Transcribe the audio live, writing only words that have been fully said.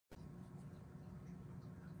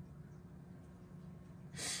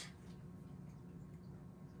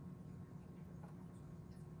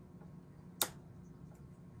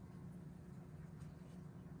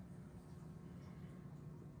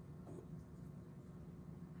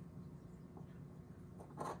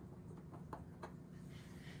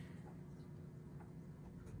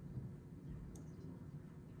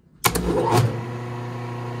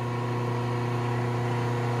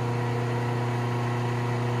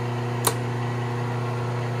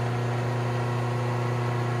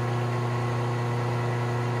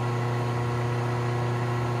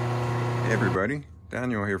Hey everybody,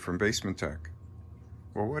 Daniel here from Basement Tech.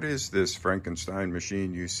 Well, what is this Frankenstein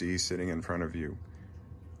machine you see sitting in front of you?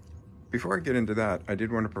 Before I get into that, I did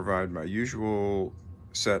want to provide my usual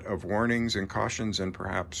set of warnings and cautions and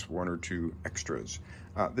perhaps one or two extras.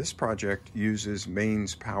 This project uses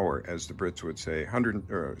mains power, as the Brits would say,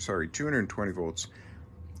 220 volts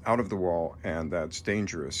out of the wall, and that's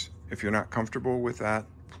dangerous. If you're not comfortable with that,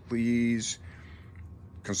 please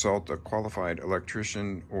consult a qualified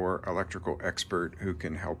electrician or electrical expert who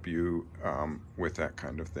can help you with that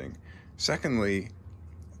kind of thing. Secondly,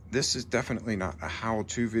 this is definitely not a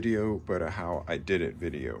how-to video, but a how I did it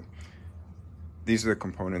video. These are the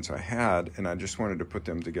components I had, and I just wanted to put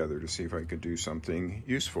them together to see if I could do something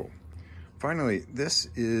useful. Finally, this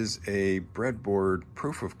is a breadboard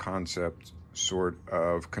proof of concept sort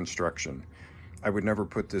of construction. I would never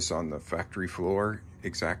put this on the factory floor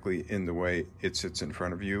exactly in the way it sits in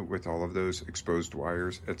front of you with all of those exposed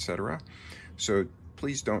wires, etc. So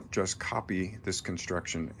please don't just copy this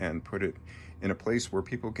construction and put it in a place where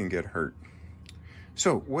people can get hurt.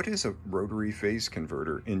 So what is a rotary phase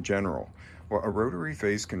converter in general? Well, a rotary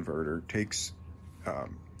phase converter takes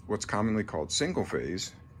what's commonly called single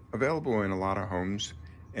phase, available in a lot of homes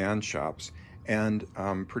and shops, and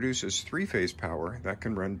produces three-phase power that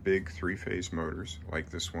can run big three-phase motors like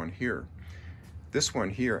this one here. This one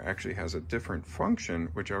here actually has a different function,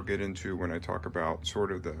 which I'll get into when I talk about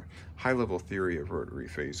sort of the high-level theory of rotary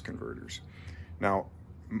phase converters. Now,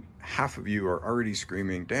 half of you are already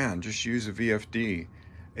screaming, Dan, just use a VFD,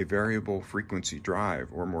 a variable frequency drive,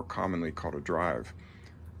 or more commonly called a drive.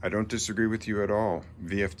 I don't disagree with you at all.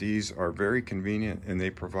 VFDs are very convenient and they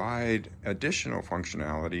provide additional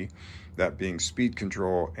functionality, that being speed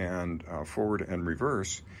control and forward and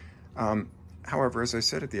reverse. However, as I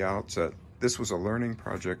said at the outset, this was a learning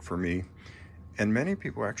project for me, and many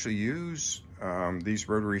people actually use these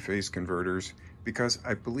rotary phase converters because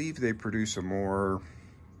I believe they produce a more,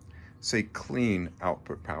 say, clean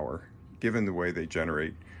output power, given the way they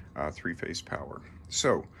generate three-phase power.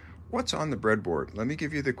 So, what's on the breadboard? Let me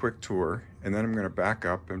give you the quick tour, and then I'm going to back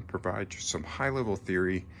up and provide some high-level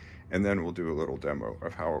theory, and then we'll do a little demo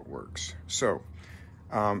of how it works. So,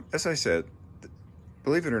 as I said,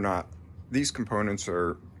 believe it or not, these components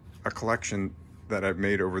are a collection that I've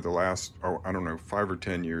made over the last, I don't know, 5 or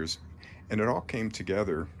 10 years. And it all came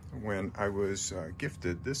together when I was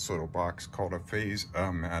gifted this little box called a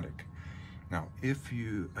Phase-a-matic. Now, if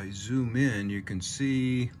I zoom in, you can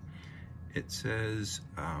see it says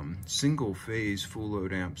single phase full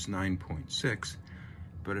load amps 9.6,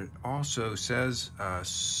 but it also says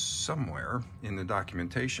somewhere in the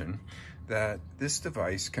documentation that this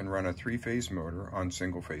device can run a three-phase motor on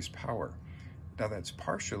single phase power. Now that's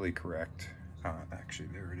partially correct. Actually,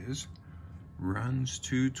 there it is. Runs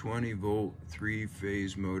 220 volt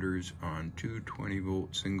three-phase motors on 220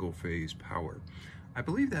 volt single phase power. I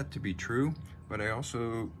believe that to be true, but I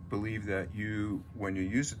also believe that when you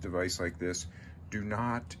use a device like this, do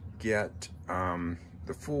not get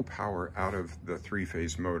the full power out of the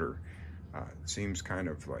three-phase motor. It seems kind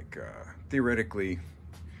of like theoretically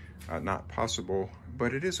not possible,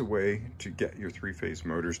 but it is a way to get your three-phase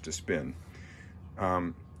motors to spin.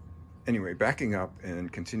 Anyway, backing up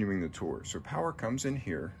and continuing the tour. So power comes in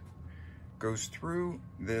here, goes through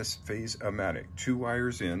this Phase-a-matic, 2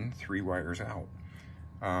 wires in, 3 wires out.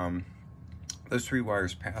 Those 3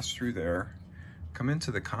 wires pass through there, come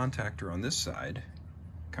into the contactor on this side,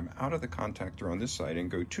 come out of the contactor on this side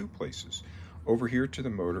and go 2 places. Over here to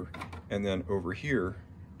the motor, and then over here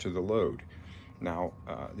to the load. Now,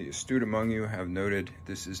 the astute among you have noted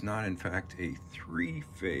this is not in fact a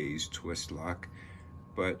 3-phase twist lock,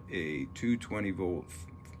 but a 220 volt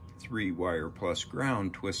 3-wire plus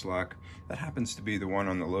ground twist lock. That happens to be the one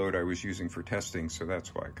on the load I was using for testing, so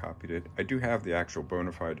that's why I copied it. I do have the actual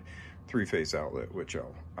bona fide 3-phase outlet, which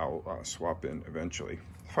I'll swap in eventually.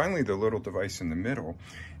 Finally, the little device in the middle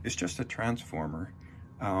is just a transformer.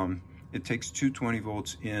 It takes 220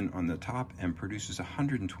 volts in on the top and produces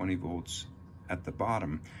 120 volts at the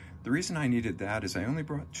bottom. The reason I needed that is I only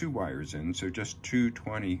brought 2 wires in, so just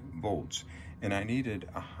 220 volts, and I needed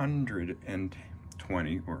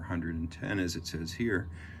 120 or 110 as it says here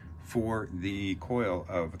for the coil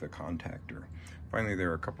of the contactor. Finally,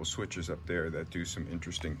 there are a couple switches up there that do some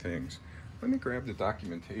interesting things. Let me grab the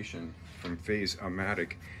documentation from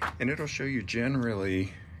Phase-a-matic, and it'll show you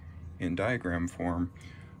generally in diagram form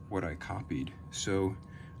what I copied. So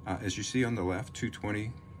as you see on the left,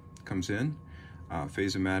 220 comes in.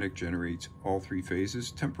 Phase-a-matic generates all 3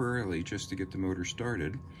 phases temporarily just to get the motor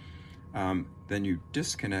started. Then you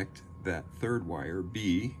disconnect that 3rd wire,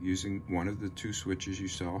 B, using one of the 2 switches you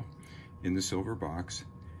saw in the silver box,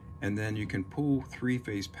 and then you can pull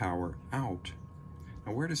three-phase power out.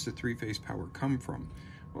 Now, where does the three-phase power come from?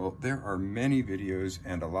 Well, there are many videos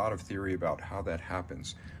and a lot of theory about how that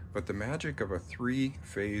happens. But the magic of a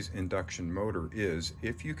three-phase induction motor is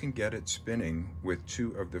if you can get it spinning with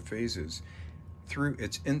two of the phases, through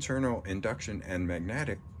its internal induction and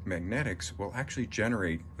magnetics will actually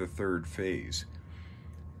generate the third phase.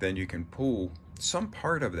 Then you can pull some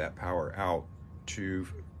part of that power out to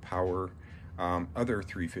power other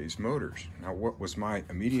three-phase motors. Now, what was my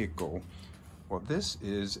immediate goal? Well, this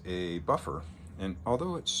is a buffer, and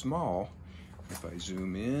although it's small, if I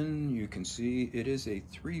zoom in, you can see it is a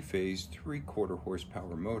three-phase, 3/4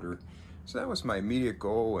 horsepower motor. So that was my immediate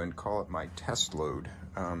goal, and call it my test load,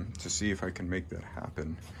 to see if I can make that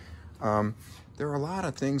happen. There are a lot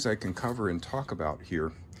of things I can cover and talk about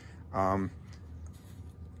here. I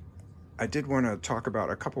did want to talk about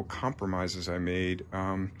a couple compromises I made,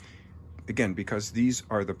 again, because these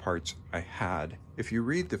are the parts I had. If you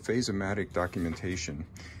read the Phase-a-matic documentation,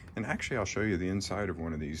 and actually I'll show you the inside of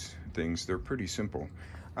one of these things, they're pretty simple.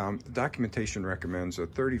 The documentation recommends a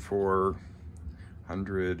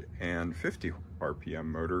 3,450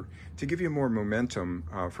 RPM motor to give you more momentum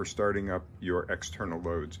for starting up your external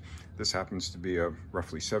loads. This happens to be a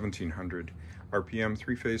roughly 1,700 RPM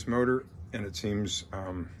three-phase motor, and it seems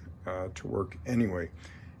to work anyway.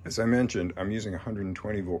 As I mentioned, I'm using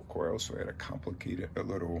 120 volt coil, so I had to complicate it a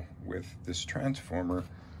little with this transformer.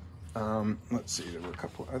 Let's see, there were a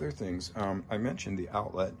couple other things. I mentioned the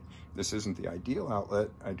outlet. This isn't the ideal outlet.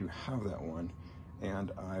 I do have that one,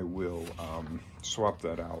 and I will swap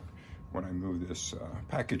that out when I move this,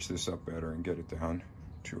 package this up better and get it down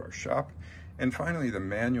to our shop. And finally, the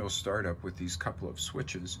manual startup with these couple of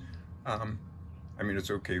switches. I mean, it's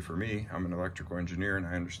okay for me. I'm an electrical engineer and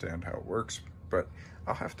I understand how it works, but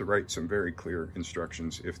I'll have to write some very clear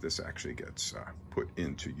instructions if this actually gets put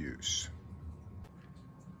into use.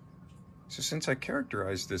 So since I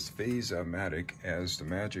characterized this Phase-a-matic as the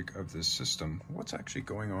magic of this system, what's actually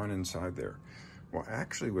going on inside there? Well, I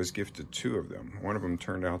actually was gifted two of them. One of them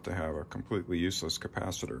turned out to have a completely useless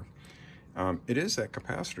capacitor. It is that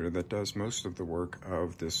capacitor that does most of the work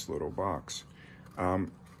of this little box.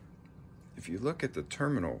 If you look at the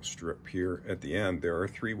terminal strip here at the end, there are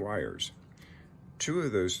 3 wires. 2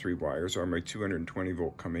 of those 3 wires are my 220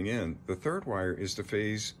 volt coming in. The third wire is the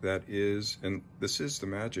phase that is, and this is the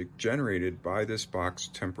magic, generated by this box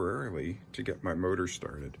temporarily to get my motor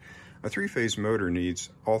started. A 3-phase motor needs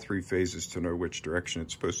all 3 phases to know which direction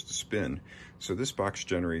it's supposed to spin. So this box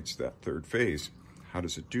generates that third phase. How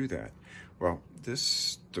does it do that? Well,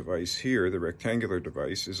 this device here, the rectangular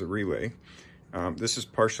device, is a relay. This is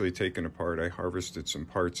partially taken apart. I harvested some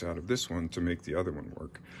parts out of this one to make the other one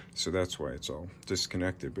work. So that's why it's all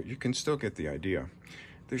disconnected, but you can still get the idea.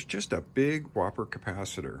 There's just a big whopper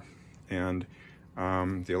capacitor, and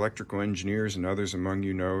the electrical engineers and others among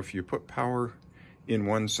you know if you put power in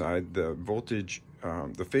one side, the voltage,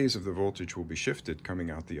 the phase of the voltage will be shifted coming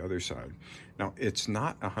out the other side. Now, it's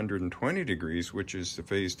not 120 degrees, which is the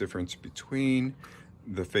phase difference between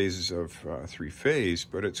the phases of 3-phase,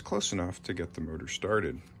 but it's close enough to get the motor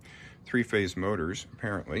started. 3-phase motors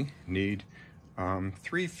apparently need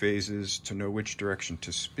 3 phases to know which direction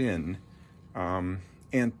to spin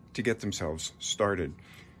and to get themselves started.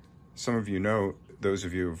 Some of you know, those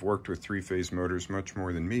of you who have worked with 3-phase motors much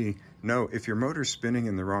more than me, know if your motor's spinning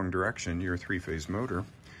in the wrong direction, your 3-phase motor,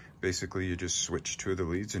 basically you just switch 2 of the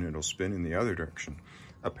leads and it'll spin in the other direction,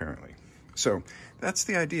 apparently. So that's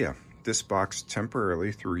the idea. This box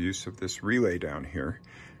temporarily, through use of this relay down here,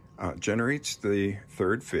 generates the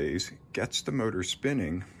third phase, gets the motor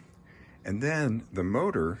spinning, and then the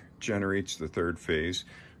motor generates the third phase,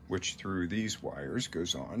 which through these wires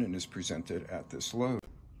goes on and is presented at this load.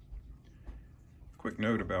 Quick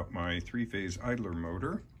note about my 3-phase idler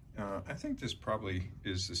motor. I think this probably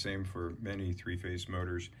is the same for many 3-phase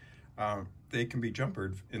motors. They can be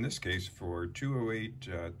jumpered, in this case, for 208,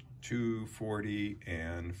 240,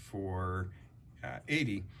 and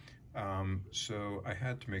 480. So I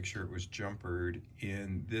had to make sure it was jumpered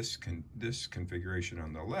in this configuration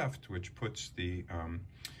on the left, which puts the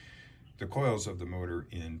coils of the motor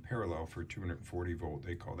in parallel for 240 volt.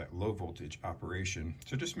 They call that low voltage operation.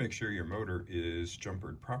 So just make sure your motor is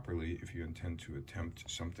jumpered properly if you intend to attempt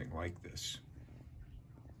something like this.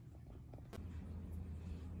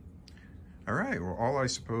 All right, well, all I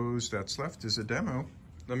suppose that's left is a demo.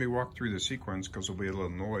 Let me walk through the sequence because there'll be a little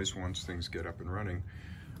noise once things get up and running.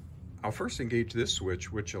 I'll first engage this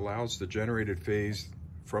switch, which allows the generated phase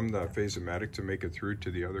from the Phase-a-matic to make it through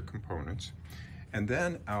to the other components. And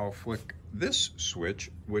then I'll flick this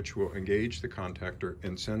switch, which will engage the contactor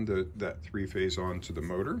and send that three-phase on to the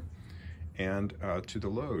motor and to the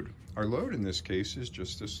load. Our load in this case is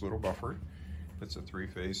just this little buffer. It's a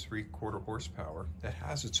three-phase, 3/4 horsepower. It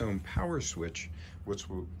has its own power switch, which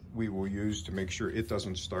we will use to make sure it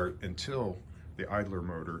doesn't start until the idler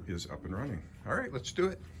motor is up and running. All right, let's do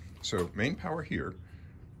it. So main power here.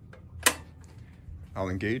 I'll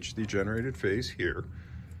engage the generated phase here,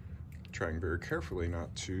 trying very carefully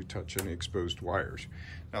not to touch any exposed wires.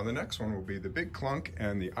 Now the next one will be the big clunk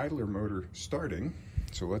and the idler motor starting.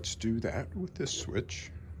 So let's do that with this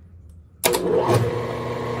switch.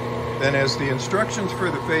 Then, as the instructions for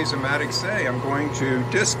the Phase-a-matic say, I'm going to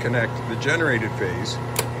disconnect the generated phase.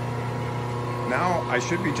 Now I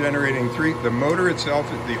should be generating the motor itself,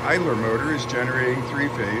 the idler motor is generating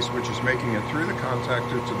three-phase, which is making it through the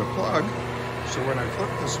contactor to the plug. So when I flip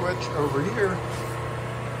the switch over here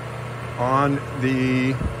on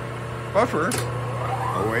the buffer,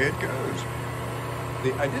 away it goes.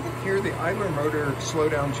 I didn't hear the idler motor slow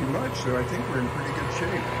down too much, so I think we're in pretty good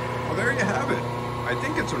shape. Well, there you have it. I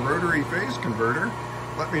think it's a rotary phase converter.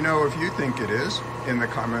 Let me know if you think it is in the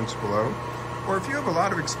comments below. Or if you have a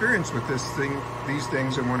lot of experience with these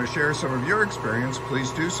things and want to share some of your experience, please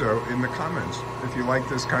do so in the comments. If you like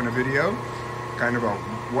this kind of video, kind of a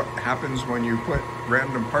what happens when you put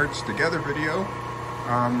random parts together video,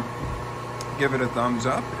 give it a thumbs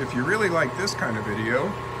up. If you really like this kind of video,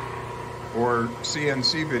 or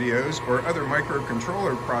CNC videos, or other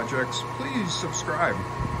microcontroller projects, please subscribe.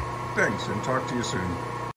 Thanks, and talk to you soon.